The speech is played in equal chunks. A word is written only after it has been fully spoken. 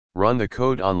Run the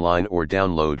code online or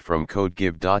download from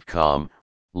codegive.com,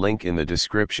 link in the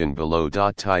description below.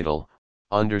 Title: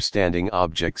 Understanding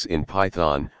Objects in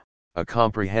Python, a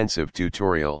comprehensive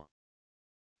tutorial.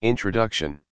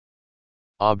 Introduction.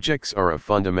 Objects are a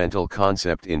fundamental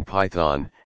concept in Python,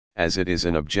 as it is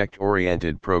an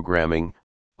object-oriented programming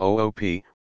 (OOP)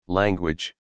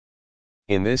 language.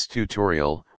 In this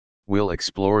tutorial, we'll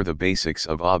explore the basics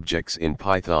of objects in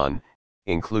Python,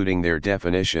 including their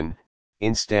definition,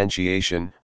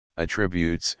 instantiation,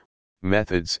 attributes,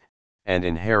 methods, and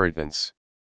inheritance.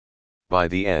 By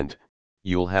the end,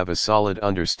 you'll have a solid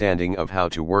understanding of how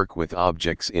to work with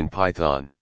objects in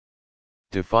Python.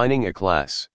 Defining a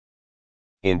class.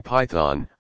 In Python,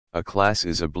 a class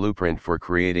is a blueprint for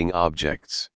creating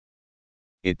objects.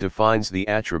 It defines the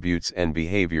attributes and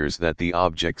behaviors that the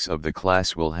objects of the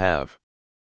class will have.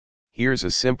 Here's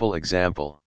a simple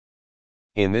example.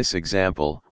 In this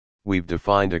example, we've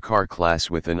defined a car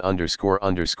class with an __init___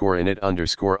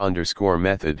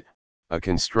 method, a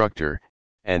constructor,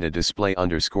 and a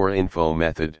display_info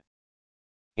method.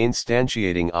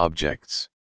 Instantiating objects.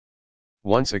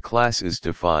 Once a class is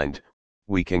defined,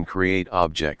 we can create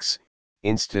objects,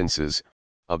 instances,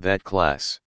 of that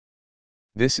class.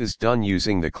 This is done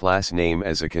using the class name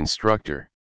as a constructor.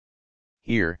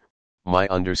 Here,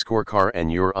 my_car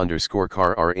and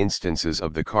your_car are instances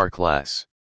of the car class.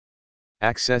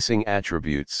 Accessing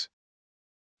attributes.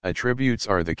 Attributes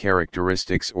are the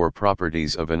characteristics or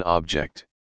properties of an object.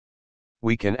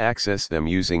 We can access them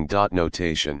using dot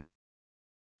notation.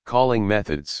 Calling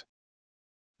methods.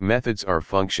 Methods are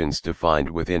functions defined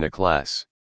within a class.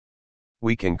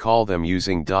 We can call them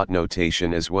using dot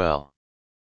notation as well.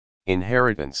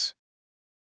 Inheritance.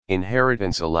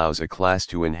 Inheritance allows a class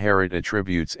to inherit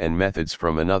attributes and methods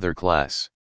from another class.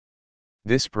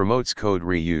 This promotes code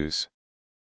reuse.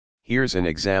 Here's an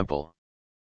example.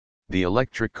 The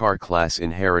electric car class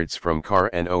inherits from car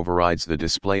and overrides the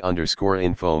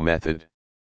display_info method.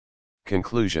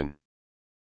 Conclusion.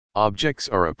 Objects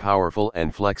are a powerful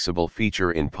and flexible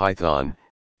feature in Python,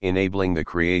 enabling the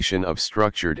creation of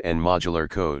structured and modular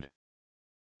code.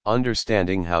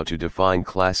 Understanding how to define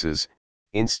classes,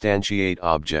 instantiate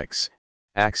objects,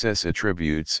 access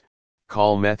attributes,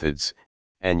 call methods,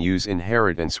 and use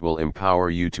inheritance will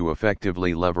empower you to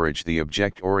effectively leverage the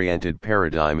object-oriented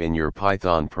paradigm in your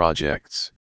Python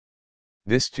projects.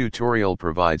 This tutorial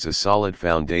provides a solid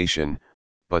foundation,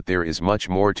 but there is much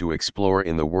more to explore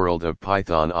in the world of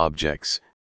Python objects,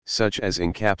 such as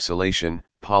encapsulation,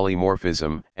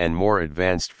 polymorphism, and more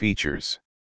advanced features.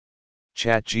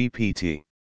 ChatGPT.